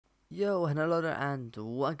Yo, hello there, and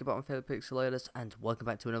welcome back my favourite pixelators, and welcome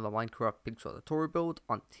back to another Minecraft pixel tutorial build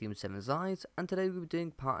on Team 7's Eyes, and today we'll be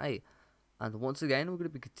doing part 8. And once again, we're going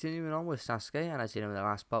to be continuing on with Sasuke, and as you know in the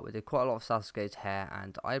last part, we did quite a lot of Sasuke's hair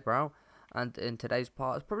and eyebrow, and in today's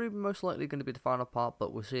part, it's probably most likely going to be the final part,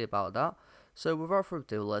 but we'll see about that. So without further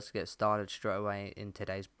ado, let's get started straight away in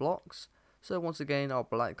today's blocks. So once again, our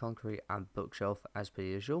black concrete and bookshelf as per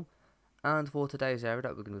usual, and for today's area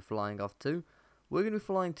that we're going to be flying off to, we're going to be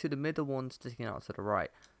flying to the middle one sticking out to the right.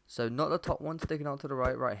 So not the top one sticking out to the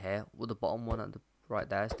right here, or the bottom one at the right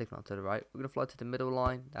there sticking out to the right. We're going to fly to the middle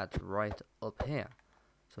line that's right up here.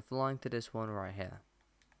 So flying to this one right here.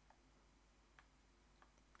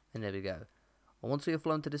 And there we go. And once you've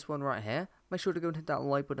flown to this one right here, make sure to go and hit that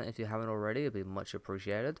like button if you haven't already, it'd be much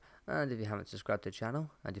appreciated. And if you haven't subscribed to the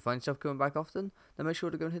channel, and you find yourself coming back often, then make sure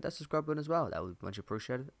to go and hit that subscribe button as well. That would be much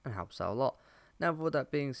appreciated and helps out a lot. Now with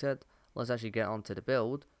that being said, let's actually get on to the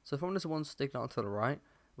build. So from this one sticking out to the right,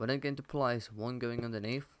 we're then going to place one going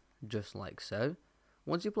underneath, just like so.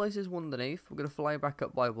 Once you place this one underneath, we're going to fly back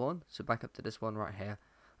up by one, so back up to this one right here.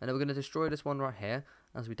 And then we're going to destroy this one right here,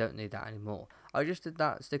 as we don't need that anymore. I just did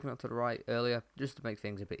that sticking up to the right earlier, just to make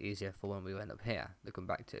things a bit easier for when we end up here, to come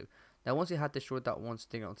back to. Now once you had destroyed that one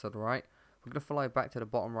sticking up to the right, we're going to fly back to the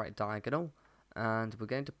bottom right diagonal, and we're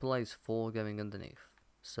going to place 4 going underneath.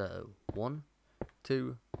 So 1,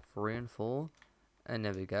 2, 3 and 4, and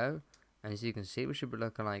there we go. And as you can see, we should be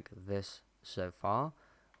looking like this so far.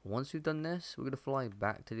 Once we've done this, we're going to fly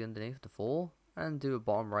back to the underneath the 4 and do a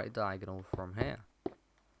bottom right diagonal from here.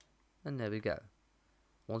 And there we go.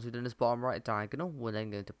 Once we've done this bottom right diagonal, we're then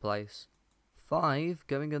going to place 5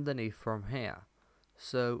 going underneath from here.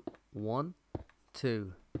 So 1,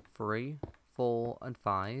 2, 3, 4 and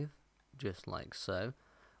 5, just like so.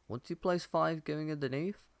 Once you place 5 going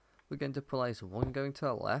underneath, we're going to place 1 going to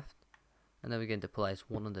the left, and then we're going to place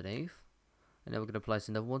 1 underneath, and then we're going to place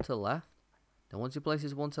another 1 to the left. Then once you place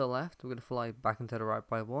this 1 to the left, we're going to fly back into the right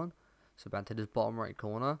by 1, so back to this bottom right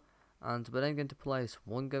corner, and we're then going to place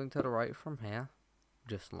 1 going to the right from here,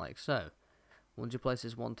 just like so. Once you place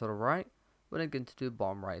this 1 to the right, we're then going to do a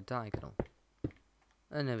bottom right diagonal,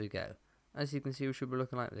 and there we go. As you can see, we should be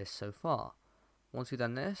looking like this so far. Once we've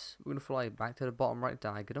done this, we're going to fly back to the bottom right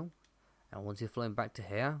diagonal, and once you've flown back to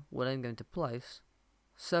here, we're then going to place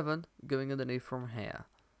 7 going underneath from here.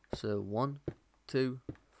 So 1, 2,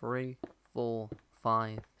 3, 4,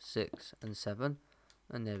 5, 6 and 7.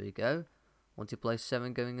 And there we go. Once you place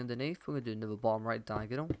 7 going underneath, we're going to do another bottom right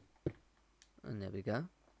diagonal. And there we go.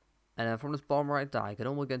 And then from this bottom right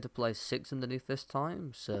diagonal, we're going to place 6 underneath this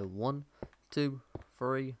time. So 1, 2,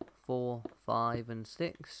 3, 4, 5 and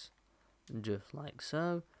 6. And just like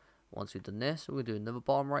so. Once we've done this, we're going to do another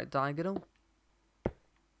bottom right diagonal.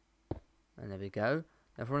 And there we go.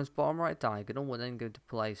 Now from this bottom right diagonal, we're then going to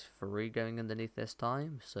place 3 going underneath this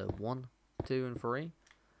time. So 1, 2 and 3. And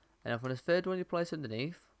then from this third one you place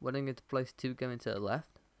underneath, we're then going to place 2 going to the left.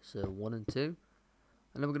 So 1 and 2. And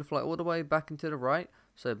then we're going to fly all the way back into the right.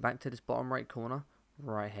 So back to this bottom right corner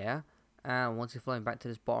right here. And once you're flying back to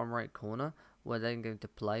this bottom right corner, we're then going to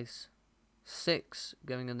place 6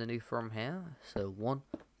 going underneath from here. So 1,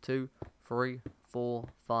 2, 3, 4,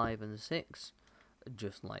 5 and 6,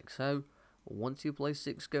 just like so. Once you place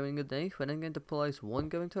 6 going underneath, we're then going to place 1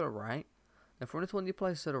 going to the right. Now from this one you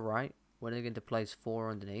place to the right, we're then going to place 4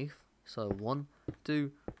 underneath. So 1,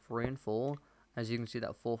 2, 3 and 4. As you can see,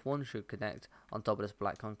 that 4th one should connect on top of this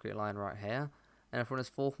black concrete line right here. And from this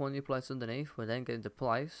 4th one you place underneath, we're then going to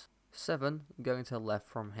place 7 going to the left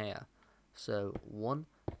from here. So 1,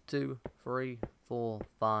 2, 3, 4,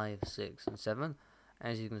 5, 6 and 7.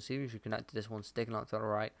 As you can see, we should connect to this one sticking out to the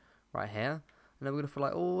right here. And then we're going to fly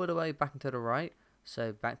all the way back into the right.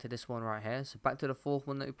 So back to this one right here. So back to the 4th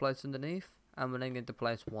one that we placed underneath. And we're then going to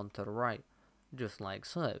place 1 to the right. Just like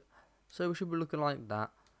so. So we should be looking like that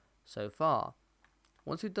so far.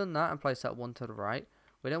 Once we've done that and placed that 1 to the right,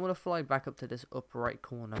 we then want to fly back up to this upper right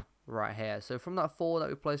corner right here. So from that 4 that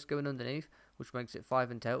we placed going underneath, which makes it 5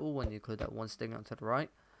 in total when you include that 1 sticking out to the right,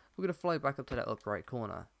 we're going to fly back up to that upper right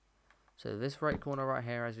corner. So this right corner right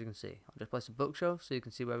here, as you can see, I'll just place a bookshelf so you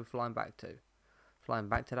can see where we're flying back to. Flying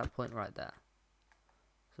back to that point right there.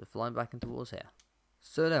 So flying back into towards here.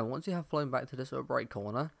 So then, once you have flown back to this upper right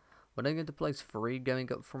corner, we're then going to place 3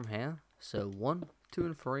 going up from here. So 1, 2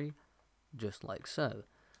 and 3, just like so.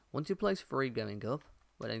 Once you place 3 going up,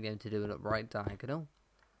 we're then going to do an upright diagonal.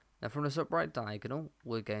 Now from this upright diagonal,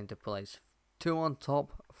 we're going to place 2 on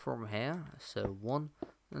top from here. So 1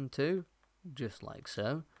 and 2, just like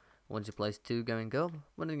so. Once you place 2 going up,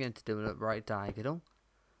 we're then going to do an upright diagonal.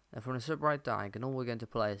 And from this upright diagonal, we're going to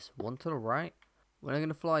place 1 to the right, We're then going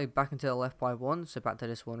to fly back into the left by 1, so back to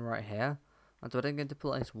this one right here. And we're then going to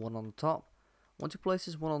place 1 on top. Once you place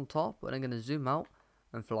this 1 on top, we're then going to zoom out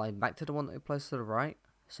and fly back to the one that we placed to the right,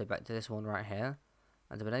 so back to this one right here.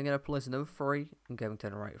 And we're then going to place another 3 and going to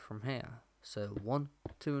the right from here. So 1,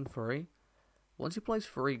 2 and 3. Once you place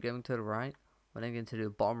 3 going to the right, we're then going to do a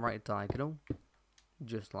bottom right diagonal,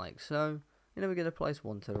 just like so. And then we're going to place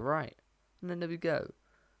 1 to the right. And then there we go.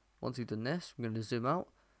 Once you've done this, we're going to zoom out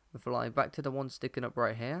and fly back to the one sticking up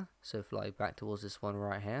right here. So fly back towards this one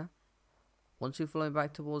right here. Once you fly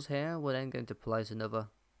back towards here, we're then going to place another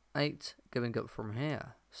 8 going up from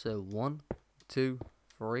here. So 1, 2,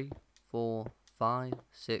 3, 4, 5,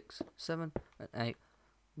 6, 7 and 8,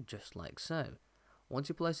 just like so. Once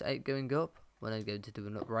you place 8 going up, we're then going to do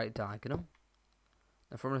an upright diagonal.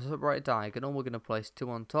 And from this upright diagonal, we're going to place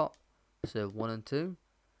 2 on top, so 1 and 2.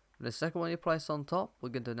 And the second one you place on top, we're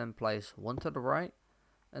going to then place 1 to the right,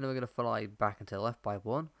 and then we're going to fly back into the left by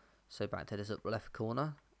 1, so back to this up left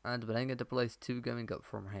corner, and we're then going to place 2 going up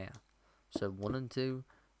from here. So 1 and 2,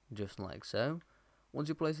 just like so. Once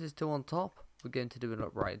you place this 2 on top, we're going to do an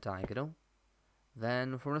upright diagonal.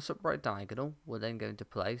 Then from this upright diagonal, we're then going to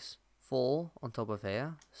place 4 on top of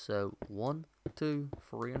here. So 1, 2,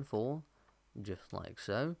 3 and 4, just like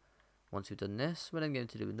so. Once we've done this, we're then going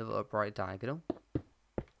to do another upright diagonal.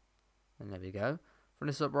 And there we go. From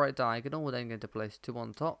this upright diagonal, we're then going to place 2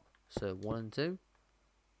 on top. So 1 and 2.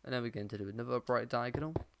 And then we're going to do another upright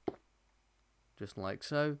diagonal, just like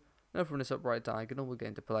so. Now from this upright diagonal, we're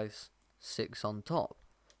going to place 6 on top.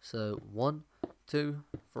 So 1, 2,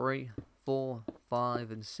 3, 4,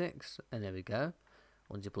 5 and 6. And there we go.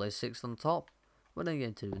 Once you place 6 on top, we're then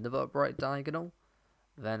going to do another upright diagonal.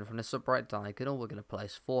 Then from this upright diagonal, we're going to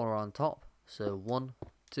place 4 on top. So 1,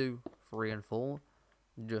 2, 3 and 4,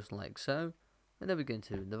 just like so. And then we're going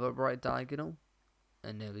to do another upright diagonal.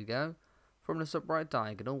 And there we go. From this upright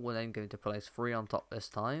diagonal, we're then going to place 3 on top this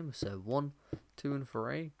time. So 1, 2 and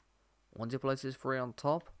 3. Once you place this 3 on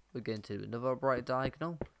top, we're going to do another upright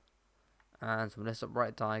diagonal. And from this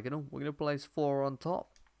upright diagonal, we're going to place 4 on top.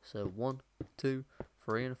 So 1, 2,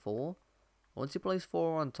 3 and 4. Once you place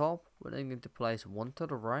 4 on top, we're then going to place 1 to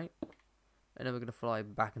the right. And then we're going to fly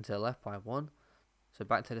back into the left by 1. So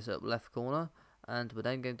back to this up left corner. And we're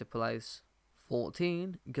then going to place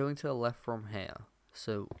 14 going to the left from here.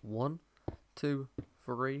 So 1, 2,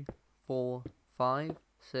 3, 4, 5,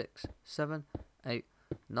 6, 7, 8,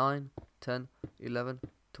 9, 10, 11,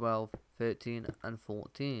 12, 13 and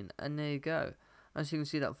 14. And there you go. As you can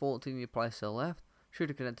see, that 14 you place to the left should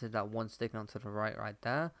have connected that one sticking onto the right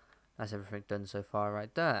there. That's everything done so far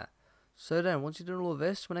right there. So then once you've done all of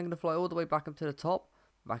this, we're then going to fly all the way back up to the top.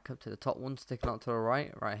 Back up to the top one sticking out to the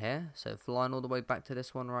right here. So flying all the way back to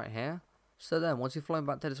this one right here. So then once you're flying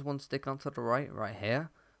back to this one sticking out to the right here,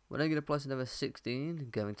 we're then going to place another 16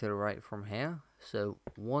 going to the right from here. So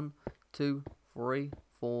 1, 2, 3,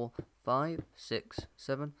 4, 5, 6,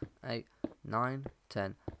 7, 8, 9,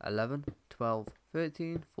 10, 11, 12,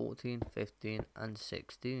 13, 14, 15 and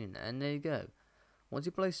 16. And there you go. Once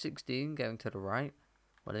you place 16 going to the right,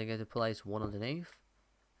 we're then going to place 1 underneath.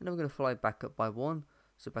 And then we're going to fly back up by 1.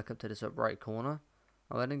 So back up to this upright corner.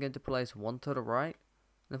 And we're then going to place 1 to the right.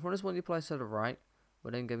 And from this one you place to the right,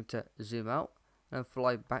 we're then going to zoom out and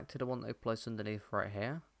fly back to the one that we placed underneath right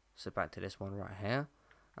here. So back to this one right here.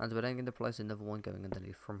 And we're then going to place another one going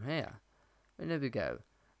underneath from here. And there we go.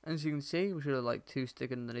 And as you can see, we should have like 2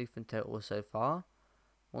 sticking underneath in total so far.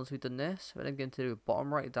 Once we've done this, we're then going to do a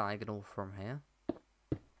bottom right diagonal from here.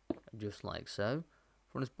 Just like so.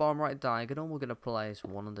 From this bottom right diagonal, we're going to place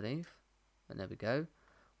 1 underneath. And there we go.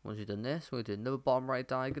 Once we've done this, we're going to do another bottom right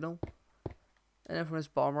diagonal. And then from this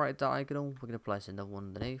bottom right diagonal, we're going to place another one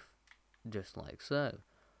underneath. Just like so.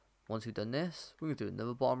 Once we've done this, we're going to do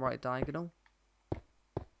another bottom right diagonal.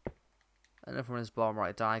 And then from this bottom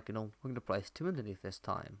right diagonal, we're going to place 2 underneath this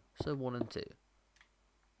time. So 1 and 2.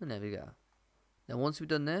 And there we go. Now once we've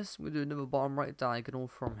done this, we'll do another bottom right diagonal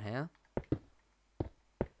from here.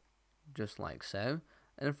 Just like so.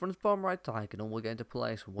 And then from this bottom right diagonal, we're going to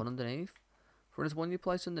place 1 underneath. From this one you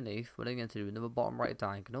place underneath, we're then going to do another bottom right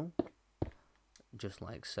diagonal. Just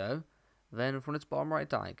like so. Then from this bottom right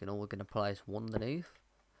diagonal, we're going to place 1 underneath.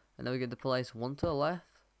 And then we're going to place 1 to the left.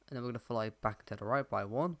 And then we're going to fly back to the right by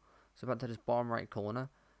 1. So back to this bottom right corner.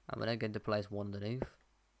 And we're then going to place 1 underneath.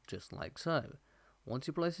 Just like so. Once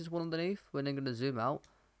you place this one underneath, we're then going to zoom out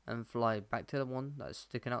and fly back to the one that's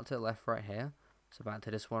sticking out to the left right here. So back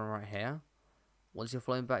to this one right here. Once you're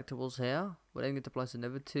flying back towards here, we're then going to place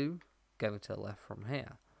another 2 going to the left from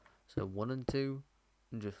here. So 1 and 2,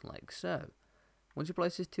 just like so. Once you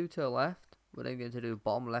place this 2 to the left, we're then going to do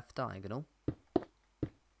bottom left diagonal.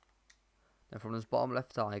 And from this bottom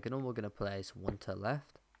left diagonal, we're going to place 1 to the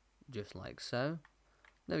left, just like so.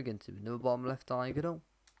 Then we're going to another bottom left diagonal.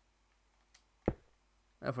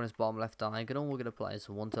 And from this bottom left diagonal, we're going to place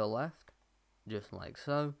 1 to the left, just like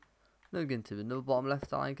so. Then we're going to another bottom left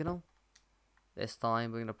diagonal. This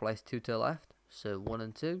time we're going to place 2 to the left, so 1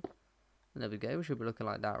 and 2. And there we go, we should be looking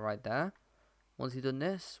like that right there. Once you've done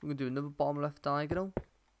this, we're going to do another bottom left diagonal.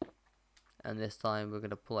 And this time we're going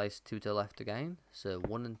to place 2 to the left again, so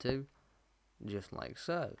 1 and 2, just like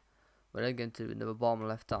so. We're then going to do another bottom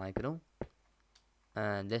left diagonal.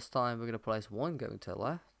 And this time we're going to place 1 going to the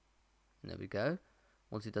left. And there we go.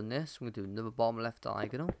 Once you've done this, we're going to do another bottom left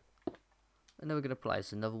diagonal. And then we're going to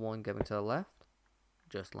place another 1 going to the left,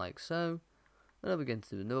 just like so. And then we're going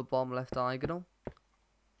to do another bottom left diagonal.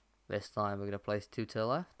 This time we're going to place 2 to the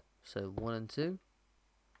left, so 1 and 2.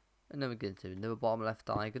 And then we're going to do another bottom left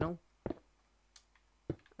diagonal.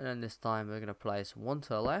 And then this time we're going to place 1 to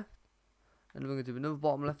the left. And we're going to do another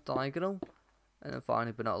bottom left diagonal. And then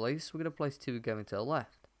finally but not least, we're going to place 2 going to the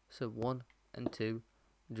left. So 1 and 2,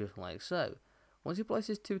 just like so. Once you place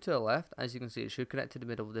this 2 to the left, as you can see, it should connect to the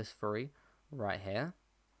middle of this 3 right here.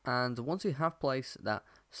 And once you have placed that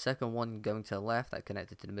second one going to the left that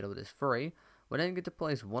connected to the middle of this 3, we're then going to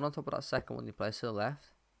place 1 on top of that second one you place to the left,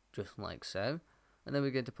 just like so. And then we're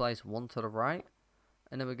going to place 1 to the right.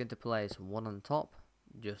 And then we're going to place 1 on top,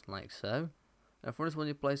 just like so. And for this one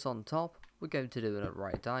you place on top, we're going to do it at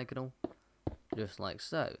right diagonal, just like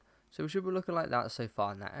so. So we should be looking like that so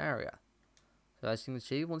far in that area. So as you can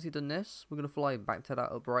see, once you've done this, we're going to fly back to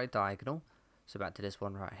that upper right diagonal. So back to this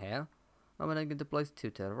one right here. And we're then going to place 2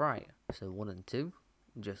 to the right. So 1 and 2,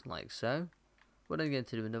 just like so. We're then going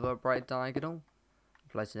to do another upper right diagonal.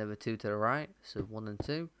 Place another 2 to the right. So 1 and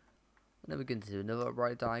 2. And then we're going to do another upper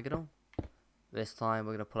right diagonal. This time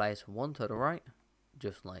we're going to place 1 to the right,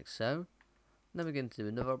 just like so. And then we're going to do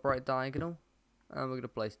another upper right diagonal. And we're going to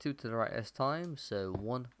place 2 to the right this time. So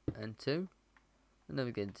 1 and 2. And then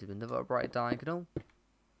we're going to do another upper right diagonal. And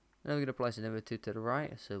then we're going to place another 2 to the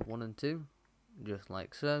right. So 1 and 2, just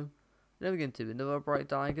like so. And then we're going to do another upper right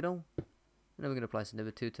diagonal. And then we're going to place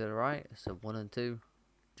another 2 to the right. So 1 and 2,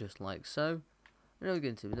 just like so. And then we're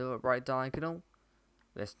going to do another upper right diagonal.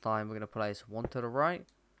 This time we're going to place 1 to the right.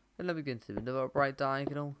 And then we're going to do another upper right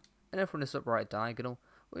diagonal. And then from this upper right diagonal,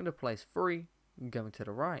 we're going to place 3 going to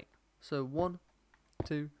the right. So 1,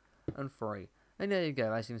 2, and 3. And there you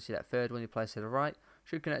go. As you can see, that third one you place to the right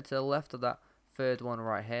should connect to the left of that third one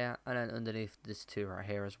right here. And then underneath this 2 right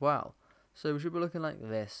here as well. So we should be looking like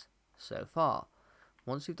this so far.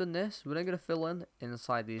 Once you've done this, we're then going to fill in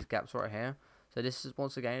inside these gaps right here. So this is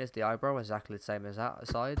once again is the eyebrow, exactly the same as that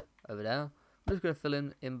side over there. We're just going to fill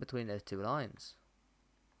in between those 2 lines.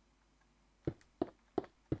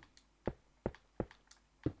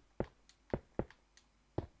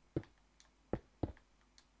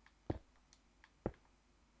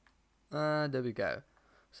 And there we go.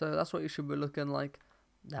 So that's what you should be looking like,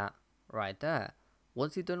 that right there.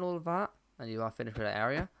 Once you've done all of that and you are finished with that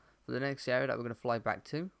area, for the next area that we're going to fly back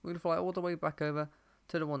to, we're going to fly all the way back over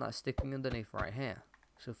to the one that's sticking underneath right here.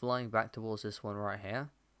 So flying back towards this one right here.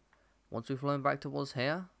 Once we've flown back towards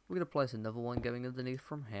here, we're going to place another one going underneath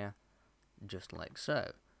from here, just like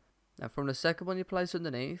so. Now from the second one you place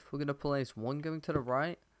underneath, we're going to place 1 going to the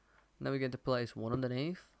right, and then we're going to place 1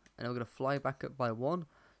 underneath, and then we're going to fly back up by 1,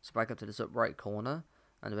 so back up to this up right corner,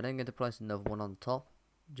 and we're then going to place another 1 on top,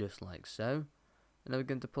 just like so. And then we're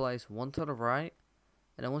going to place 1 to the right,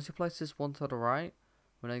 and then once you place this 1 to the right,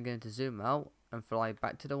 we're then going to zoom out and fly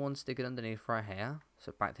back to the one sticking underneath right here,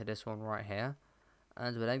 so back to this one right here.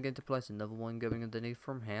 And we're then going to place another one going underneath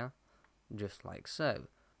from here, just like so.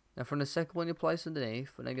 Now from the second one you place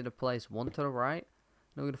underneath, we're then going to place 1 to the right,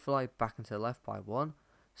 and we're going to fly back into the left by 1,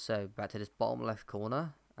 so back to this bottom left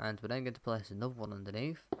corner, and we're then going to place another one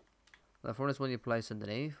underneath. Now from this one you place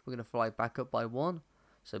underneath, we're going to fly back up by 1,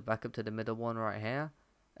 so back up to the middle one right here,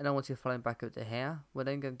 and then once you're flying back up to here, we're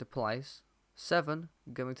then going to place 7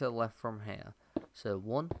 going to the left from here. So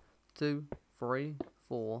 1, 2, 3,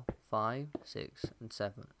 4, 5, 6, and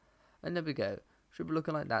 7. And there we go. Should be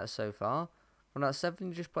looking like that so far. From that 7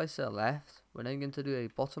 you just place to the left. We're then going to do a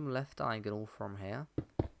bottom left diagonal from here.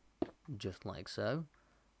 Just like so.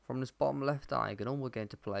 From this bottom left diagonal we're going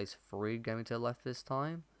to place 3 going to the left this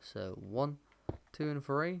time. So 1, 2, and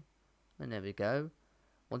 3. And there we go.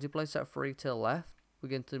 Once you place that 3 to the left, we're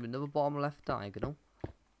going to do another bottom left diagonal.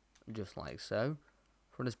 Just like so.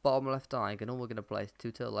 From this bottom left diagonal we're going to place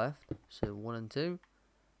 2 to the left. So 1 and 2.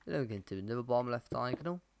 And then we're going to do another bottom left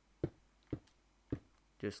diagonal,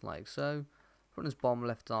 just like so. From this bottom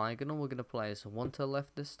left diagonal we're going to place 1 to the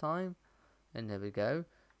left this time, and there we go.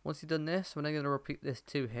 Once you've done this, we're then going to repeat this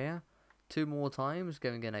 2 here 2 more times,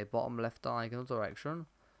 going in a bottom left diagonal direction.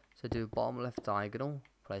 So do bottom left diagonal,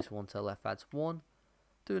 place 1 to the left, adds 1.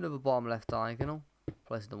 Do another bottom left diagonal,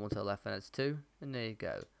 place the 1 to the left and adds 2. And there you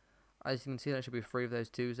go. As you can see, there should be 3 of those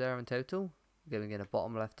 2's there in total, going in a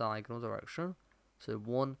bottom left diagonal direction. So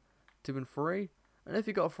 1, 2 and 3. And if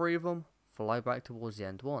you got 3 of them, fly back towards the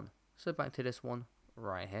end one. So back to this one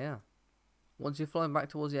right here. Once you're flying back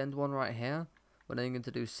towards the end one right here, we're then going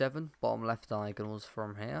to do 7 bottom left diagonals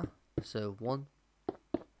from here. So 1,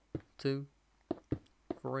 2,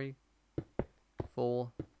 3,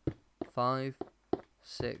 4, 5,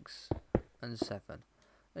 6 and 7.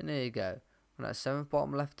 And there you go. On that 7th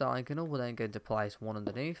bottom left diagonal, we're then going to place 1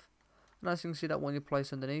 underneath. And as you can see, that one you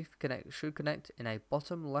place underneath should connect in a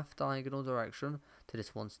bottom left diagonal direction to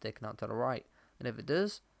this one sticking out to the right. And if it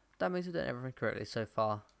does, that means we've done everything correctly so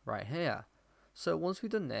far right here. So once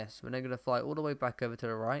we've done this, we're then going to fly all the way back over to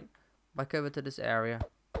the right, back over to this area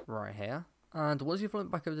right here. And once you've flown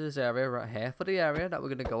back over to this area right here, for the area that we're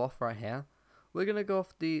going to go off right here, we're going to go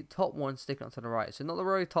off the top one sticking out to the right. So not the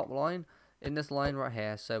very top line, in this line right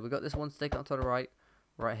here. So we got this one sticking out to the right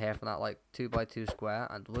here from that like 2x2 square,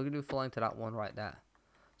 and we're going to be flying to that one right there.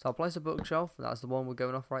 So I'll place a bookshelf, and that's the one we're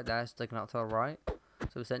going off right there, sticking out to the right.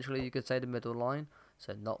 So essentially you could say the middle line,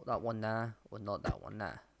 so not that one there, or not that one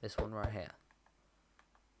there, this one right here.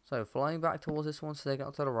 So flying back towards this one sticking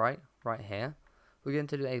out to the right here, we're going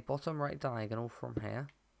to do a bottom right diagonal from here,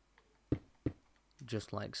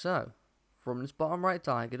 just like so. From this bottom right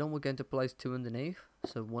diagonal, we're going to place 2 underneath,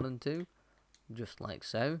 so 1 and 2, just like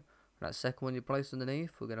so. That second one you place underneath,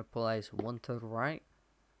 we're going to place 1 to the right,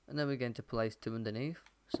 and then we're going to place 2 underneath,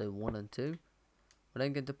 so 1 and 2. We're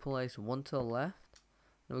then going to place 1 to the left,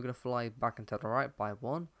 and we're going to fly back into the right by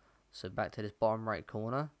 1, so back to this bottom right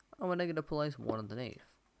corner, and we're then going to place 1 underneath.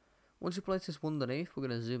 Once you place this 1 underneath, we're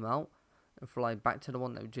going to zoom out and fly back to the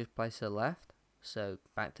one that we just placed to the left, so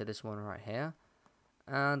back to this one right here.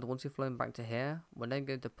 And once you've flown back to here, we're then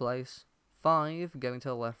going to place 5 going to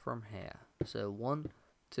the left from here, so 1,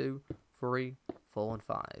 2, 3, 4 and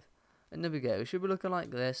 5. And there we go, it should be looking like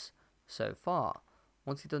this so far.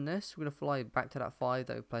 Once you've done this, we're going to fly back to that 5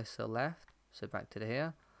 that we placed to the left, so back to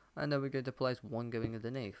here, and then we're going to place 1 going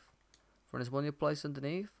underneath. From this one you place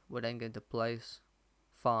underneath, we're then going to place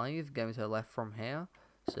 5 going to the left from here,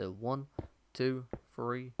 so 1, 2,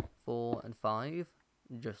 3, 4 and 5,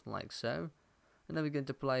 just like so. And then we're going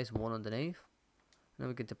to place 1 underneath, and then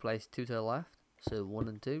we're going to place 2 to the left, so 1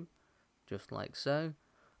 and 2, just like so.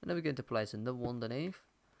 And then we're going to place another 1 underneath,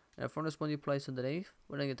 and from this one you place underneath,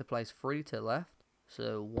 we're then going to place 3 to the left,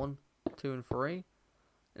 so 1, 2 and 3.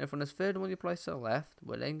 And from this third one you place to the left,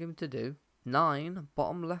 we're then going to do 9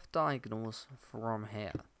 bottom left diagonals from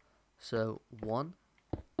here. So 1,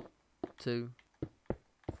 2,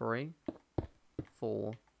 3,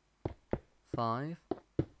 4, 5,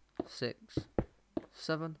 6,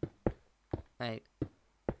 7, 8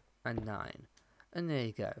 and 9. And there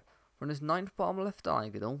you go. From this 9th bottom left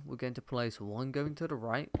diagonal, we're going to place 1 going to the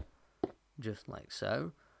right, just like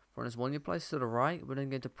so. From this one you place to the right, we're then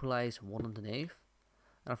going to place 1 underneath.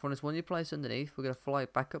 And from this one you place underneath, we're going to fly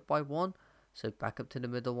back up by 1, so back up to the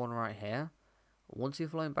middle one right here. Once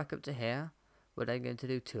you've flown back up to here, we're then going to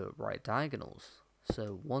do 2 right diagonals.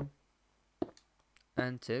 So 1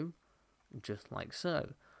 and 2, just like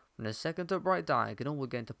so. From the second upright diagonal, we're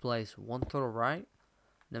going to place 1 to the right,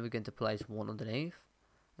 then we're going to place 1 underneath,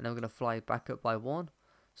 and then we're going to fly back up by 1,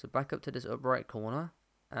 so back up to this upright corner,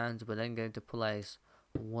 and we're then going to place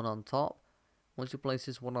 1 on top. Once you place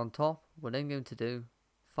this 1 on top, we're then going to do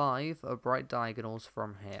 5 upright diagonals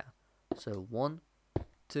from here. So 1,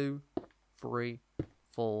 2, 3,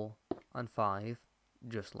 4 and 5,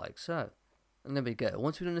 just like so. And there we go.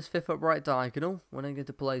 Once we've done this 5th upright diagonal, we're then going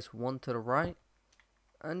to place 1 to the right.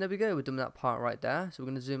 And there we go, we've done that part right there. So we're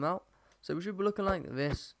going to zoom out. So we should be looking like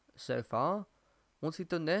this so far. Once we've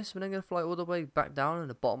done this, we're then going to fly all the way back down in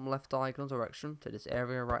the bottom left diagonal direction to this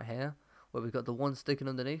area right here, where we've got the 1 sticking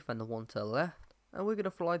underneath and the 1 to the left. And we're going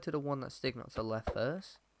to fly to the one that's sticking up to the left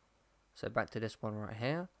first. So back to this one right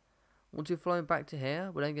here. Once you've flown back to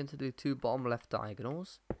here, we're then going to do 2 bottom left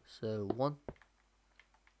diagonals. So 1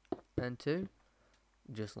 and 2,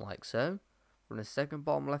 just like so. From the second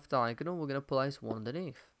bottom left diagonal, we're going to place 1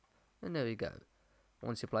 underneath. And there we go.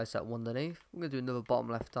 Once you place that 1 underneath, we're going to do another bottom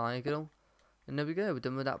left diagonal. And there we go, we're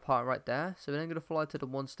done with that part right there. So we're then going to fly to the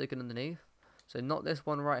 1 sticking underneath. So not this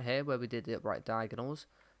one right here where we did the upright diagonals.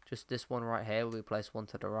 Just this one right here where we place 1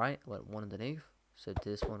 to the right, like 1 underneath. So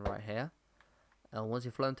this one right here. And once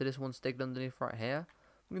you've flown to this one sticking underneath right here,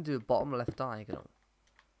 we're going to do a bottom left diagonal.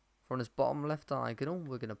 From this bottom left diagonal,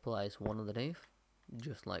 we're going to place 1 underneath,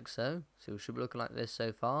 just like so. So we should be looking like this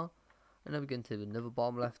so far. and then we're going to do another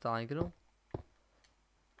bottom left diagonal,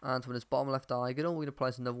 and from this bottom left diagonal we're going to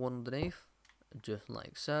place another one underneath, just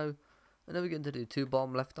like so, and then we're going to do two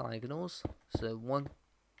bottom left diagonals, so 1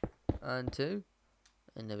 and 2,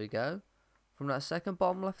 and there we go. From that second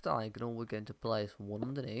bottom left diagonal we're going to place one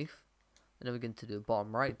underneath, and then we're going to do a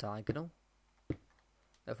bottom right diagonal,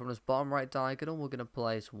 and from this bottom right diagonal we're going to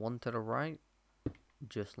place one to the right,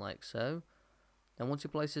 just like so. Then once you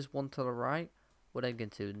place this one to the right, we're then going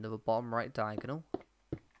to do another bottom right diagonal,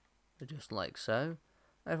 just like so.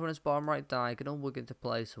 And from this bottom right diagonal we're going to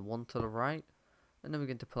place one to the right, and then we're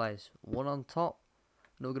going to place one on top,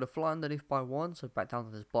 and we're going to fly underneath by one, so back down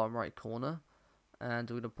to this bottom right corner, and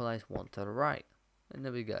we're going to place one to the right, and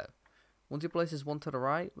there we go. Once you place this one to the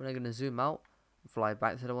right, we're then going to zoom out and fly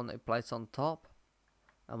back to the one that we placed on top,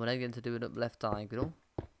 and we're then going to do an up left diagonal,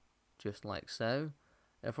 just like so.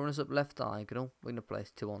 And from this up left diagonal we're going to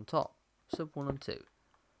place two on top, so 1 and 2,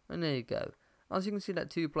 and there you go. As you can see,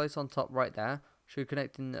 that 2 placed on top right there should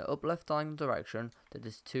connect in the up left diagonal direction to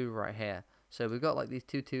this 2 right here. So we've got like these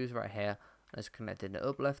two 2's right here, and it's connected in the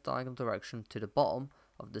up left diagonal direction to the bottom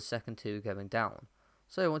of the second 2 going down.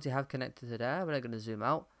 So once you have connected to there, we're going to zoom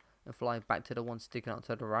out and fly back to the one sticking out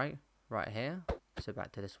to the right, right here. So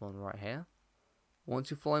back to this one right here.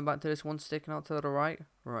 Once you're flying back to this one sticking out to the right,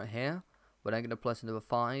 right here, we're then going to place another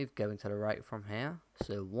 5 going to the right from here.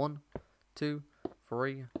 So 1, 2,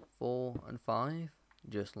 3, 4, and 5,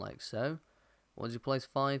 just like so. Once you place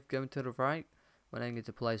 5 going to the right, we're then going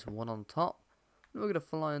to place 1 on top, and we're going to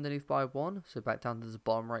fly underneath by 1, so back down to this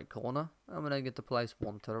bottom right corner, and we're then going to place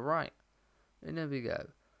 1 to the right, and there we go.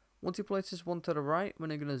 Once you place this 1 to the right, we're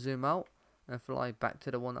then going to zoom out and fly back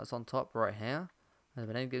to the one that's on top right here, and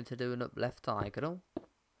we're then going to do an up left diagonal,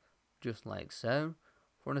 just like so.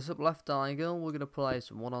 From this up left diagonal we're going to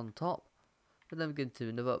place 1 on top, and then we're going to do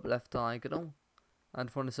another up left diagonal,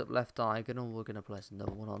 and from this up left diagonal we're going to place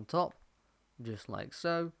another 1 on top, just like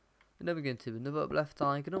so. And then we're going to do another up left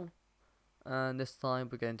diagonal, and this time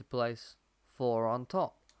we're going to place 4 on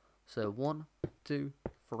top, so 1, 2,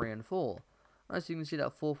 3, and 4. As you can see,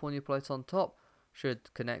 that 4th one you place on top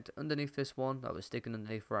should connect underneath this one that was sticking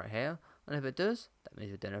underneath right here, and if it does, that means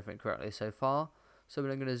we've done everything correctly so far. So we're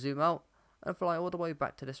then going to zoom out and fly all the way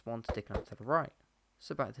back to this one sticking out to the right,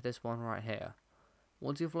 so back to this one right here.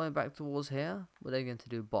 Once you're flying back towards here, we're then going to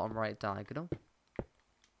do bottom right diagonal,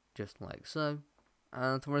 just like so.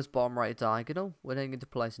 And from this bottom right diagonal, we're then going to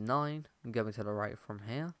place 9 and going to the right from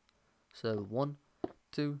here. So 1,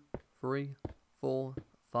 2, 3, 4,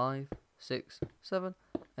 5, 6, 7,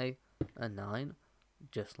 8, and 9,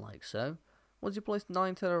 just like so. Once you place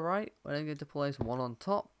 9 to the right, we're then going to place 1 on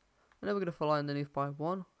top, and then we're going to fly underneath by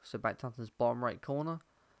 1, so back down to this bottom right corner,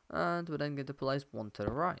 and we're then going to place 1 to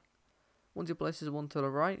the right. Once you place this 1 to the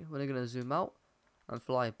right, we're then going to zoom out and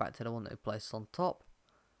fly back to the one that we placed on top.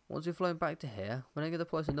 Once we've flown back to here, we're then going to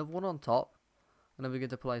place another 1 on top, and then we're going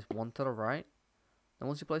to place 1 to the right. And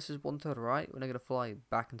once you place this 1 to the right, we're then going to fly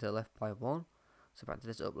back into the left by 1, so back to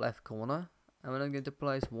this up left corner, and we're then going to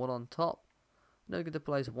place 1 on top, and then we're going to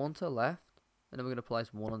place 1 to the left, and then we're going to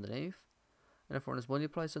place 1 underneath, and then from this 1 you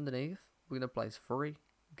place underneath, we're going to place 3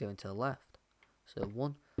 going to the left, so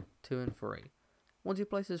 1, 2, and 3. Once you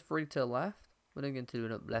place this 3 to the left, we're then going to do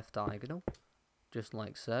an up left diagonal, just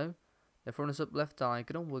like so. Then from this up left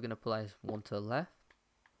diagonal, we're going to place 1 to the left,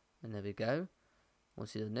 and there we go.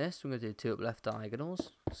 Once you've done this, we're going to do 2 up left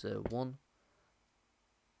diagonals, so 1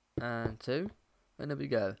 and 2, and there we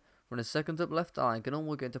go. From the second up left diagonal,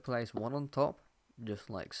 we're going to place 1 on top,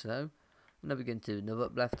 just like so, and then we're going to do another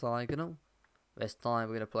up left diagonal. This time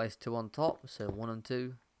we're going to place 2 on top, so 1 and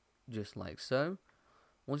 2, just like so.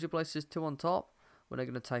 Once you place this 2 on top, we're then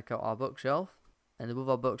going to take out our bookshelf, and with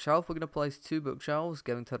our bookshelf we're going to place 2 bookshelves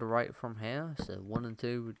going to the right from here, so 1 and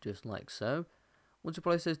 2, just like so. Once you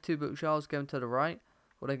place those 2 bookshelves going to the right,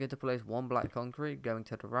 we're then going to place 1 black concrete going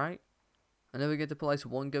to the right, and then we're going to place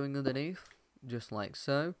 1 going underneath, just like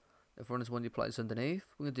so. And from this 1 you place underneath,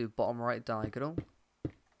 we're going to do bottom right diagonal.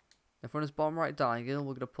 And from this bottom right diagonal,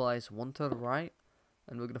 we're going to place 1 to the right,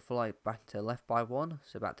 and we're going to fly back to the left by 1,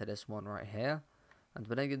 so back to this one right here. And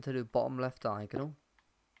we're then going to do bottom left diagonal,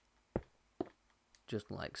 just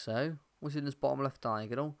like so. Once in this bottom left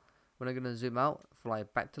diagonal, we're then going to zoom out, fly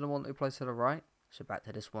back to the one that we placed to the right, so back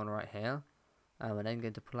to this one right here. And we're then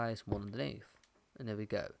going to place 1 underneath, and there we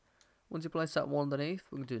go. Once you place that 1 underneath,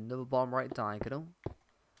 we're going to do another bottom right diagonal.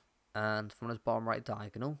 And from this bottom right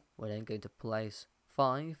diagonal, we're then going to place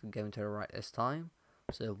 5 and going to the right this time.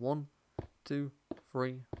 So 1, 2,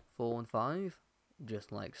 3, 4, and 5,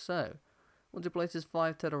 just like so. Once you place this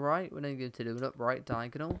 5 to the right, we're then going to do an upright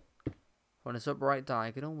diagonal. From this upright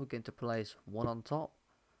diagonal, we're going to place 1 on top,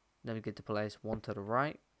 Then we get to place one to the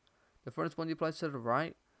right. The first one you place to the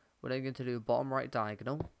right, we're then going to do bottom right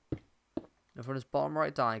diagonal. And from this bottom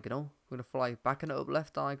right diagonal, we're going to fly back in the up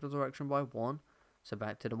left diagonal direction by 1. So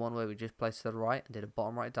back to the one where we just placed to the right and did a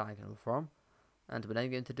bottom right diagonal from. And we're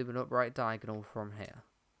then going to do an upright diagonal from here.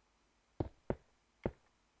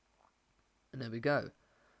 And there we go.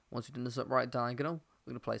 Once we've done this upright diagonal,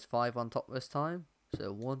 we're going to place 5 on top this time.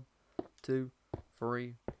 So 1, 2,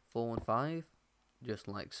 3, 4 and 5. Just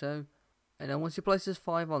like so. And then once you place this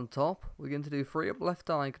 5 on top, we're going to do 3 up left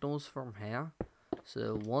diagonals from here.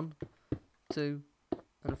 So 1, 2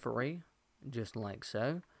 and 3, just like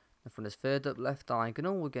so. And from this third up left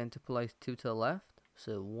diagonal, we're going to place 2 to the left.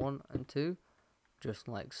 So 1 and 2, just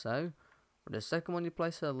like so. For the second one you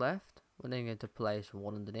place to the left, we're then going to place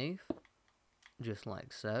 1 underneath, just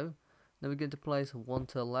like so. Then we're going to place 1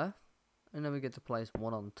 to the left, and then we get to place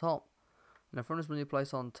 1 on top. And then from this one you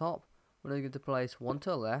place on top, we're then going to place 1 to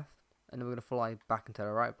the left, and then we're going to fly back into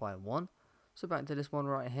the right by 1. So back to this one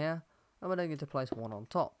right here, and we're then going to place 1 on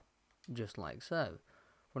top, just like so.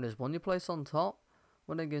 From this one you place on top,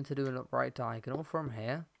 we're then going to do an upright diagonal from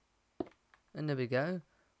here. And there we go.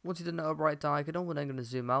 Once you've done an upright diagonal, we're then going to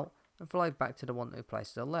zoom out and fly back to the one that we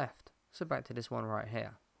placed to the left. So back to this one right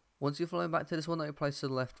here. Once you've flown back to this one that we placed to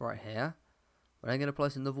the left right here, we're then going to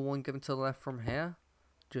place another one going to the left from here,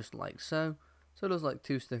 just like so. So there's like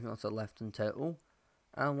 2 sticking out to the left in total.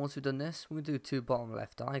 And once we've done this, we're going to do 2 bottom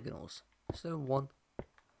left diagonals. So 1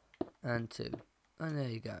 and 2. And there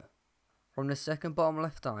you go. From the second bottom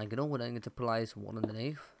left diagonal, we're then going to place 1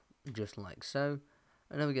 underneath, just like so.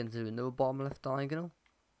 And then we're going to do another bottom left diagonal.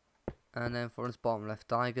 And then for this bottom left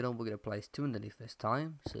diagonal, we're going to place 2 underneath this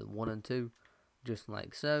time. So 1 and 2, just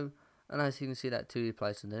like so. And as you can see, that 2 you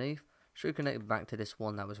placed underneath should connect back to this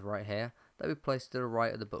one that was right here, that we placed to the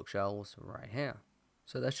right of the bookshelves right here.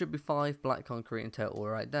 So there should be 5 black concrete in total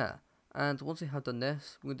right there. And once we have done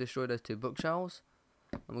this, we're going to destroy those 2 bookshelves.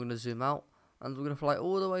 And we're going to zoom out. And we're going to fly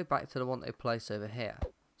all the way back to the one that we placed over here.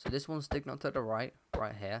 So this one's sticking up to the right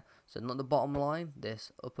here. So not the bottom line,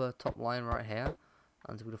 this upper top line right here.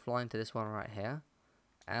 And we're going to fly into this one right here.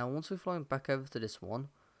 And once we've flown back over to this one,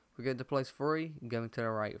 we're going to place 3 going to the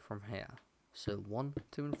right from here. So 1,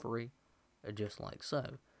 2 and 3 are just like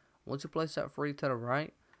so. Once you place that 3 to the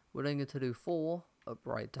right, we're then going to do 4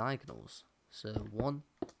 upright diagonals. So 1,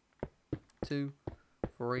 2,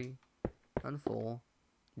 3 and 4,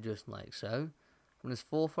 just like so. From this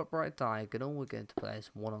 4th upright diagonal, we're going to place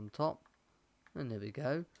 1 on top, and there we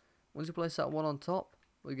go. Once you place that 1 on top,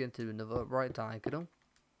 we're going to do another upright diagonal,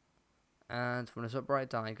 and from this upright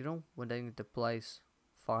diagonal, we're then going to place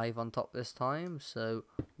 5 on top this time. So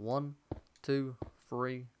 1, 2,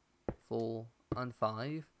 3, 4 and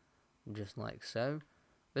 5, just like so.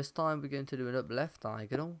 This time we're going to do an up left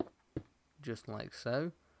diagonal, just like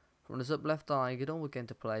so. From this up left diagonal, we're going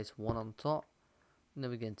to place 1 on top, and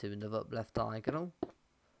then we're going to do another up left diagonal.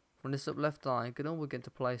 From this up left diagonal, we're going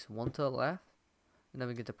to place 1 to the left, and then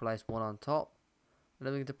we're going to place 1 on top, and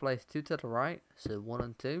then we're going to place 2 to the right, so 1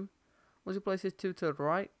 and 2. Once you place this 2 to the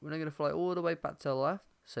right, we're then going to fly all the way back to the left,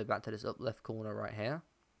 so back to this up left corner right here.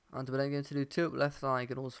 And we're then going to do 2 up left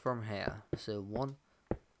diagonals from here, so 1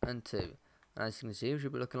 and 2. And as you can see, we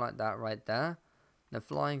should be looking like that right there. Now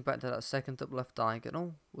flying back to that second up left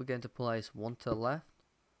diagonal, we're going to place 1 to the left,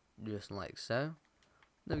 just like so.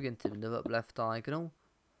 Then we're going to do another up left diagonal,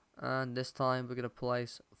 and this time we're going to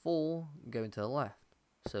place 4 going to the left.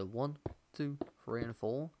 So 1, 2, 3 and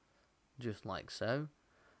 4, just like so.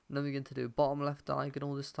 And then we're going to do bottom left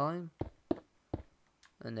diagonal this time,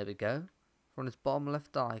 and there we go. From this bottom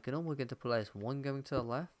left diagonal, we're going to place 1 going to the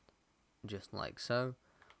left, just like so.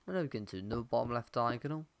 And then we're going to do another bottom left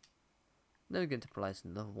diagonal. Then we're going to place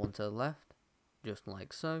another 1 to the left, just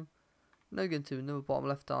like so. And then we're going to do another bottom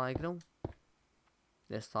left diagonal.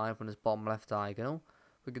 This time from this bottom left diagonal,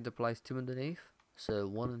 we're going to place 2 underneath, so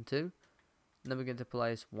 1 and 2. And then we're going to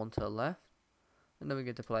place 1 to the left. And then we're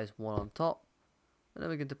going to place 1 on top. And then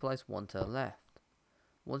we're going to place 1 to the left.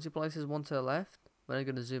 Once you place this 1 to the left, we're then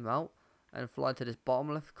going to zoom out and fly to this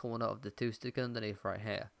bottom left corner of the 2 sticking underneath right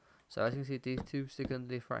here. So as you can see, these 2 sticking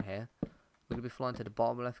underneath right here, we're going to be flying to the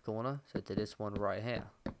bottom left corner, so to this one right here.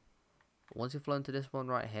 Once you've flown to this one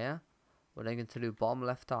right here, we're then going to do bottom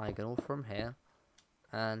left diagonal from here.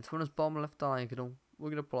 And from this bottom left diagonal, we're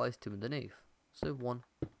going to place 2 underneath. So 1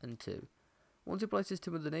 and 2. Once you place this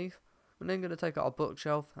 2 underneath, we're then going to take out our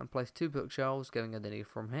bookshelf and place 2 bookshelves going underneath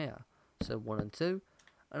from here. So 1 and 2.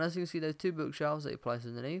 And as you can see, those 2 bookshelves that you place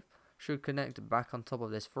underneath should connect back on top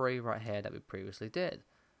of this 3 right here that we previously did.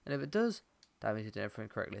 And if it does, that means you did everything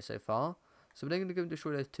correctly so far. So we're then going to go and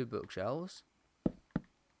destroy those 2 bookshelves.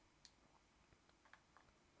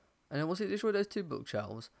 And then once you destroy those 2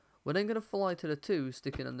 bookshelves, we're then going to fly to the 2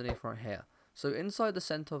 sticking underneath right here. So inside the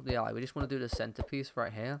center of the eye, we just want to do the centerpiece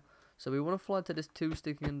right here. So we want to fly to this 2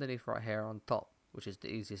 sticking underneath right here on top, which is the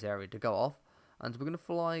easiest area to go off. And we're going to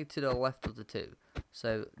fly to the left of the 2.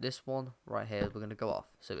 So this one right here, we're going to go off.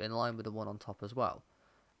 So in line with the one on top as well.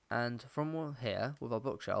 And from here, with our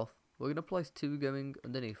bookshelf, we're going to place 2 going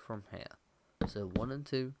underneath from here. So 1 and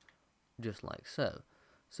 2, just like so.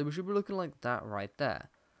 So we should be looking like that right there.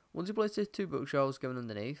 Once you place these 2 bookshelves going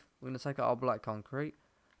underneath, we're going to take out our black concrete.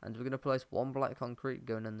 And we're going to place 1 black concrete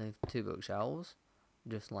going underneath 2 bookshelves.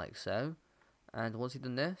 Just like so. And once you've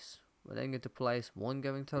done this, we're then going to place 1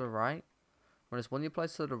 going to the right. When it's 1 you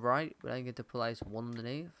place to the right, we're then going to place 1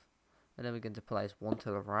 underneath. And then we're going to place 1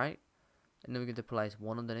 to the right. And then we're going to place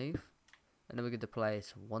 1 underneath. And then we're going to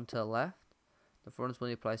place 1 to the left. The front is 1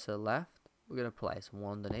 you place to the left. We're going to place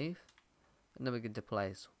 1 underneath. And then we're going to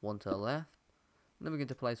place 1 to the left. And then we're going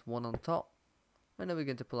to place 1 on top. And then we're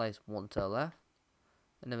going to place 1 to the left.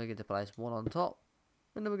 And then we're going to place 1 on top.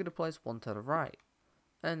 And then we're going to place 1 to the right.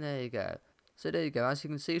 And there you go. So there you go. As you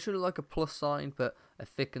can see, it should look like a plus sign, but a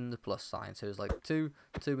thickened plus sign. So it's like 2,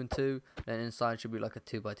 2 and 2. Then inside should be like a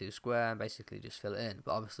 2x2 square and basically just fill it in.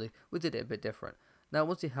 But obviously, we did it a bit different. Now,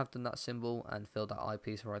 once you have done that symbol and filled that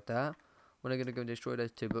eyepiece right there, we're going to go and destroy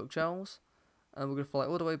those 2 bookshelves. And we're going to fly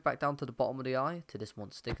all the way back down to the bottom of the eye, to this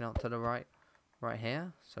one sticking out to the right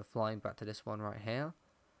here. So flying back to this one right here.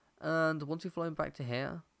 And once you're flying back to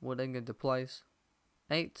here, we're then going to place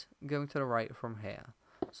 8 going to the right from here.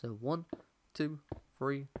 So 1, 2,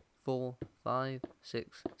 3, 4, 5,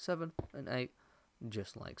 6, 7, and 8,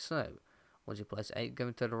 just like so. Once you place 8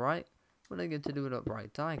 going to the right, we're then going to do an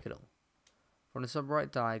upright diagonal. From this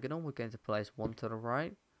upright diagonal, we're going to place 1 to the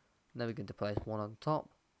right, then we're going to place 1 on top,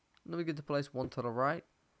 then we're going to place 1 to the right,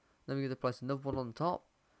 then we're going to place another 1 on top,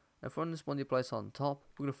 and from this one you place on top,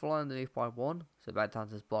 we're going to fly underneath by 1, so back down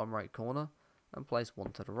to this bottom right corner, and place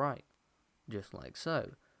 1 to the right, just like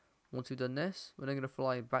so. Once we've done this, we're then going to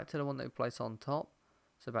fly back to the one that we placed on top,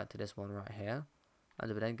 so back to this one right here,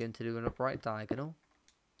 and we're then going to do an upright diagonal,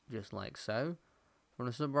 just like so. From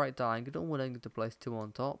this upright diagonal, we're then going to place 2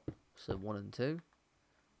 on top, so 1 and 2,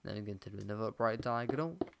 then we're going to do another upright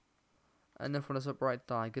diagonal, and then from this upright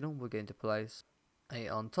diagonal, we're going to place 8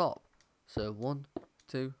 on top, so 1,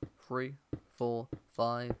 2, 3, 4,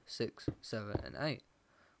 5, 6, 7, and 8.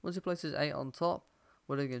 Once you place this 8 on top,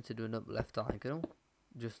 we're then going to do an up left diagonal,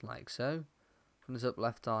 just like so. From this up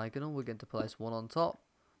left diagonal, we're going to place 1 on top.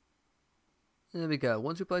 There we go.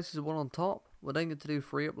 Once we place this 1 on top, we're then going to do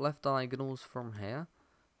 3 up left diagonals from here.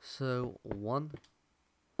 So 1,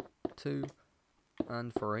 2,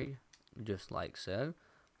 and 3, just like so.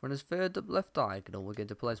 From this third up left diagonal, we're going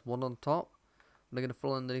to place 1 on top. We're going to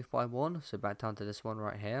fall underneath by 1, so back down to this one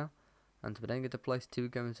right here. And we're then going to place 2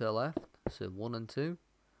 going to the left, so 1 and 2.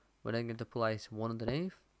 We're then going to place 1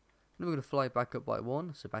 underneath. Then we're going to fly back up by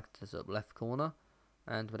 1, so back to this up left corner.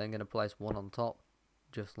 And we're then going to place 1 on top,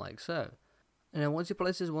 just like so. And then once you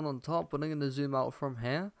place this 1 on top, we're then going to zoom out from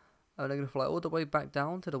here. And we're going to fly all the way back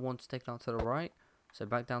down to the one sticking out to the right. So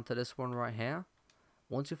back down to this one right here.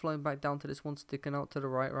 Once you're flying back down to this one sticking out to the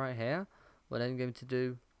right here, we're then going to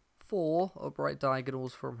do 4 upright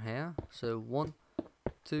diagonals from here. So 1,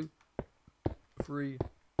 2, 3,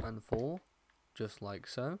 and 4, just like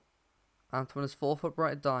so. And from this 4th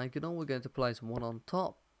upright diagonal, we're going to place 1 on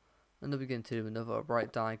top, and then we're going to do another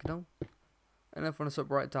upright diagonal. And then from this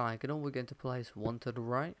upright diagonal, we're going to place 1 to the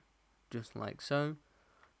right, just like so.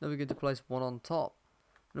 Then we're going to place 1 on top,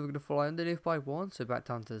 and then we're going to fly underneath by 1, so back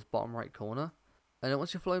down to this bottom right corner. And then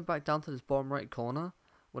once you're flying back down to this bottom right corner,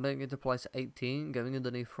 we're then going to place 18 going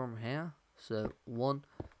underneath from here. So 1,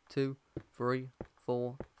 2, 3,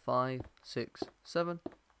 4, 5, 6, 7,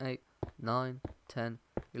 8, 9, 10,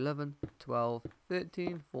 11, 12,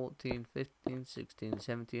 13, 14, 15, 16,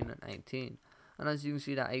 17, and 18. And as you can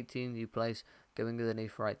see, that 18 you place going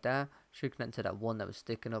underneath right there should connect to that one that was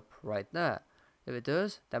sticking up right there. If it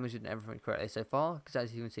does, that means you've done everything correctly so far, because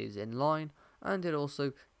as you can see, it's in line, and it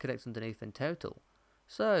also connects underneath in total.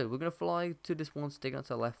 So we're going to fly to this one sticking out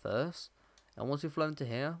to the left first, and once we've flown to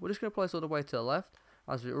here, we're just going to place all the way to the left,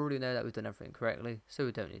 as we already know that we've done everything correctly, so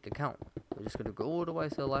we don't need to count. We're just going to go all the way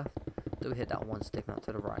to the left till we hit that one sticking out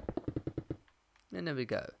to the right. And there we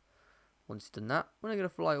go. Once you've done that, we're going to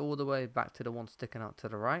fly all the way back to the one sticking out to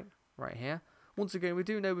the right here. Once again, we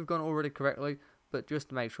do know we've gone already correctly, but just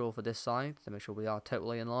to make sure for this side, to make sure we are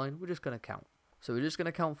totally in line, we're just going to count. So we're just going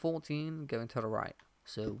to count 14 going to the right.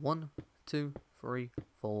 So 1, 2, 3,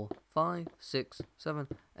 4, 5, 6, 7,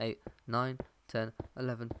 8, 9, 10,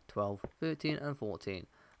 11, 12, 13, and 14.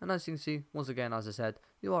 And as you can see, once again, as I said,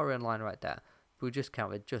 you are in line right there. we just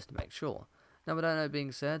counted just to make sure. Now with that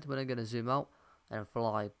being said, we're then going to zoom out and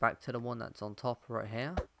fly back to the one that's on top right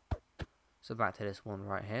here. So back to this one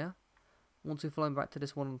right here. Once we've flown back to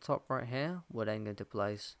this one on top right here, we're then going to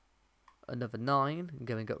place another 9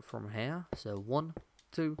 going up from here. So 1,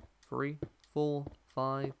 2, 3, 4,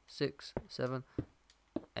 5, 6, 7,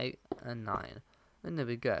 8 and 9. And there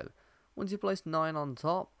we go. Once you place 9 on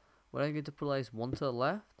top, we're then going to place 1 to the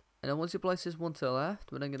left. And then once you place this 1 to the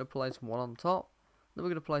left, we're then going to place 1 on top. Then we're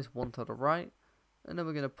going to place 1 to the right. And then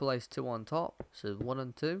we're going to place 2 on top. So 1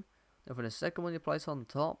 and 2. And for the second one you place on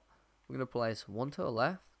top, we're going to place 1 to the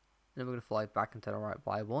left. And then we're going to fly back and to the right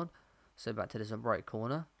by 1. So back to this right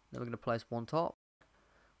corner. Then we're going to place 1 top.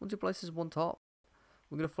 Once you place this 1 top,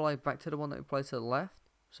 we're going to fly back to the one that we placed to the left.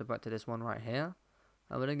 So back to this one right here.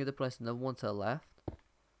 And we're then going to place another 1 to the left.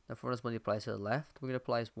 Now for this one you place to the left, we're going to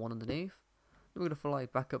place 1 underneath. Then we're going to fly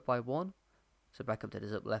back up by 1. So back up to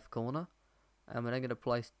this up left corner. And we're then going to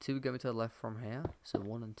place 2 going to the left from here. So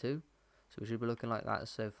 1 and 2. So we should be looking like that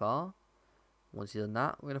so far. Once you've done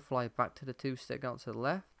that, we're going to fly back to the 2 sticking out to the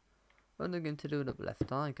left. And then going to do an up left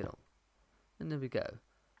diagonal. And there we go.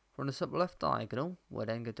 From this up left diagonal, we're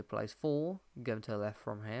then going to place 4 going to the left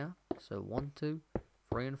from here. So 1, 2,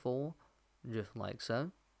 3 and 4. Just like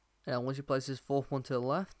so. And once you place this 4th one to the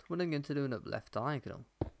left, we're then going to do an up left diagonal.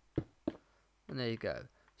 And there you go.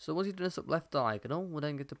 So once you've done this up left diagonal, we're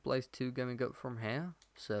then going to place 2 going up from here.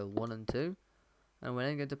 So 1 and 2. And we're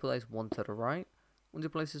then going to place 1 to the right. Once you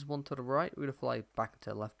place this 1 to the right, we're going to fly back to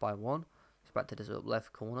the left by 1. So back to this up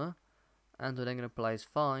left corner. And we're then going to place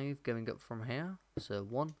 5 going up from here. So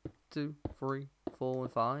 1, 2, 3, 4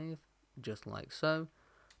 and 5. Just like so.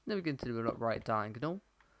 Then we're going to do an upright diagonal.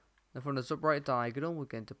 And from this upright diagonal, we're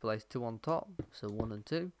going to place 2 on top. So 1 and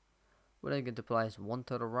 2. We're then going to place 1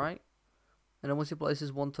 to the right. And then once you place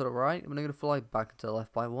this 1 to the right, we're then going to fly back to the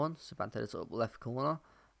left by 1. So back to this up left corner.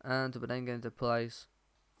 And we're then going to place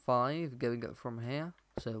 5 going up from here.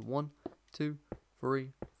 So 1, 2, 3,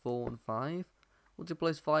 4 and 5. Once you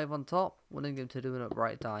place 5 on top, we're then going to do an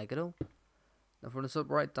upright diagonal. Now from this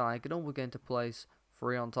upright diagonal, we're going to place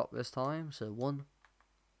 3 on top this time. So 1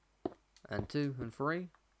 and 2 and 3.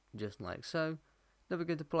 Just like so. Then we're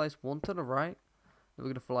going to place 1 to the right. Then we're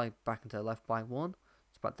going to fly back into the left by 1.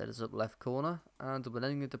 So back to this up left corner. And we're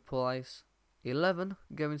then going to place 11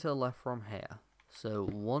 going to the left from here. So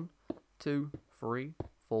 1, 2, 3,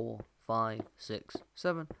 4, 5, 6,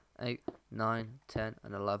 7, 8, 9, 10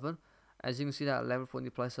 and 11. As you can see, that 11th one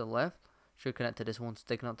you place to the left should connect to this one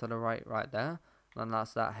sticking up to the right there. And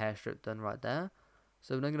that's that hair strip done right there.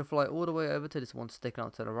 So we're then going to fly all the way over to this one sticking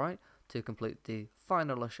out to the right to complete the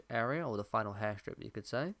finalish area, or the final hair strip you could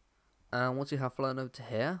say. And once you have flown over to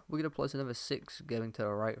here, we're going to place another 6 going to the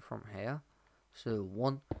right from here. So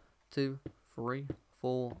 1, 2, 3,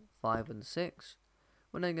 4, 5 and 6.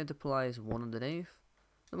 We're then going to place 1 underneath.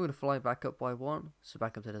 Then we're going to fly back up by 1, so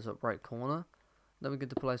back up to this upright corner. Then we're going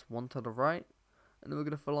to place 1 to the right. And then we're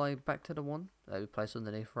going to fly back to the one that we placed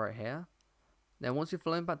underneath right here. Now once you've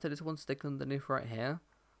flown back to this one sticking underneath right here,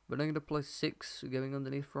 we're then going to place 6 going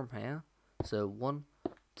underneath from here. So 1,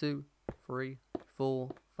 2, 3, 4,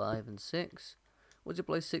 5 and 6. Once you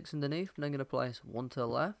place 6 underneath, we're then going to place 1 to the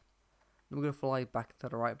left. Then we're going to fly back to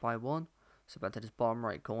the right by 1. So back to this bottom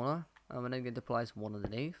right corner. And we're then going to place 1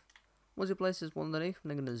 underneath. Once you place this 1 underneath, we're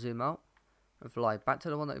then going to zoom out. And fly back to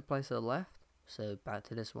the one that we placed to the left. So back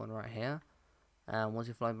to this one right here. And once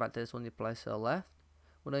you fly back to this one you place to the left,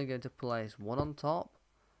 we're then going to place 1 on top.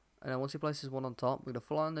 And then once you place this 1 on top, we're going to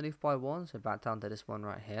fly underneath by 1, so back down to this one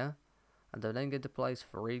right here. And then going to place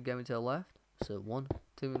 3 going to the left, so 1,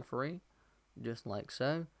 2 and 3, just like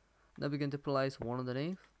so. Then we're going to place 1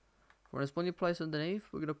 underneath. For this one you place underneath,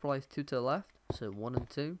 we're going to place 2 to the left, so 1 and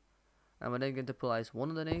 2. And we're then going to place 1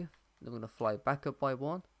 underneath, then we're going to fly back up by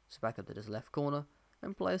 1, so back up to this left corner,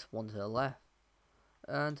 and place 1 to the left.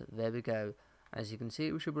 And there we go. As you can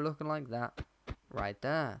see, we should be looking like that, right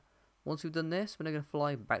there. Once we've done this, we're going to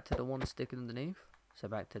fly back to the one sticking underneath. So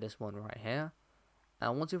back to this one right here.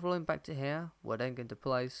 And once you've flown back to here, we're then going to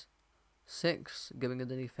place 6 going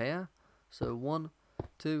underneath here. So 1,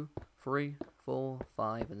 2, 3, 4,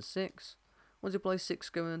 5 and 6. Once you place 6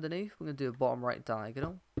 going underneath, we're going to do a bottom right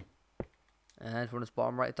diagonal. And from this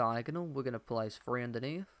bottom right diagonal, we're going to place 3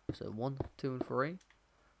 underneath. So 1, 2 and 3.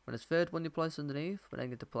 When this third one you place underneath, we're then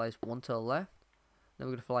going to place 1 to the left. Then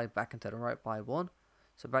we're going to fly back into the right by 1.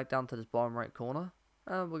 So back down to this bottom right corner,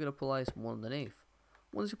 and we're going to place 1 underneath.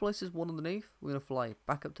 Once you place this 1 underneath, we're going to fly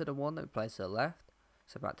back up to the one that we placed to the left.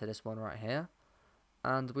 So back to this one right here.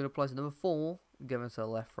 And we're going to place another 4 going to the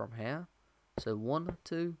left from here. So 1,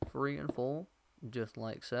 2, 3 and 4, just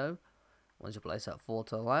like so. Once you place that 4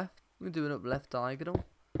 to the left, we're going to do an up left diagonal,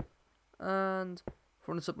 and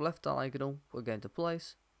from this up left diagonal we're going to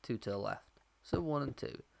place 2 to the left, so 1 and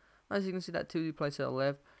 2. As you can see, that 2 you place to the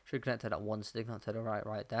left should connect to that 1 sticking out to the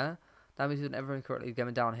right there. That means we've done everything correctly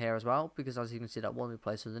going down here as well, because as you can see, that 1 we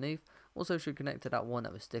placed underneath also should connect to that 1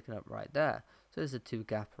 that was sticking up right there. So there's a 2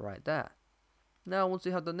 gap right there. Now once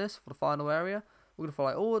we have done this for the final area, we're going to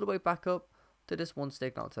fly all the way back up to this 1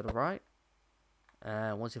 sticking out to the right.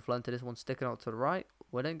 And once you've flown to this 1 sticking out to the right,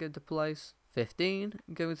 we're then going to place 15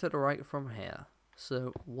 going to the right from here.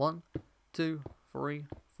 So 1, 2, 3,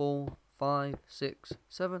 4, 5, 6,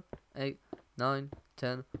 7, 8, 9,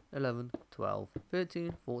 10, 11, 12,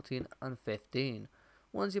 13, 14 and 15.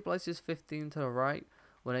 Once you place this 15 to the right,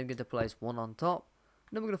 we're then going to place 1 on top.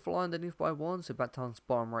 Then we're going to fly underneath by 1, so back down to the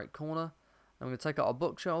bottom right corner. And we're going to take out our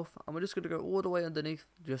bookshelf, and we're just going to go all the way underneath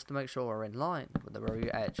just to make sure we're in line with the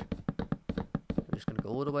very edge. We're just going to go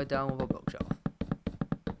all the way down with our bookshelf.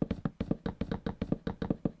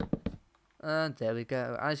 And there we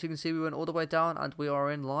go. As you can see, we went all the way down and we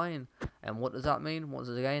are in line. And what does that mean? Once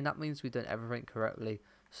again, that means we've done everything correctly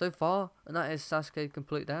so far, and that is Sasuke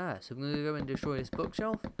complete there. So I'm going to go and destroy this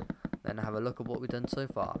bookshelf, then have a look at what we've done so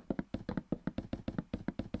far.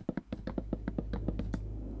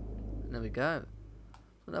 And there we go.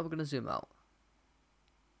 So now we're going to zoom out.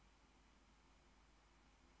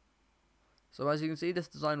 So as you can see, this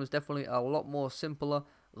design was definitely a lot more simpler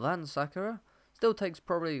than Sakura. Still takes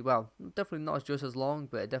probably, well, definitely not just as long,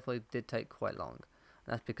 but it definitely did take quite long.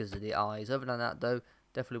 And that's because of the eyes. Other than that though,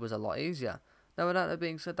 definitely was a lot easier. Now with that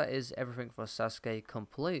being said, that is everything for Sasuke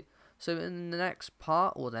complete. So in the next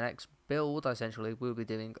part, or the next build essentially, we'll be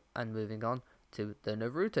doing and moving on to the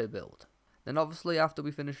Naruto build. Then obviously after we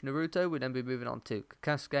finish Naruto, we'll then be moving on to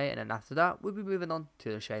Kakashi, and then after that, we'll be moving on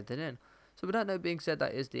to the Shaded In. So with that being said,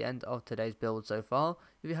 that is the end of today's build so far.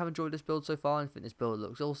 If you have enjoyed this build so far and think this build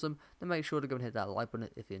looks awesome, then make sure to go and hit that like button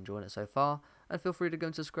if you're enjoying it so far. And feel free to go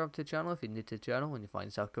and subscribe to the channel if you're new to the channel and you find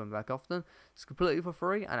yourself coming back often. It's completely for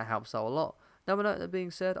free and it helps out a lot. Now with that being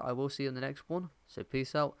said, I will see you in the next one. So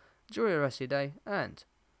peace out, enjoy the rest of your day, and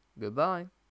goodbye.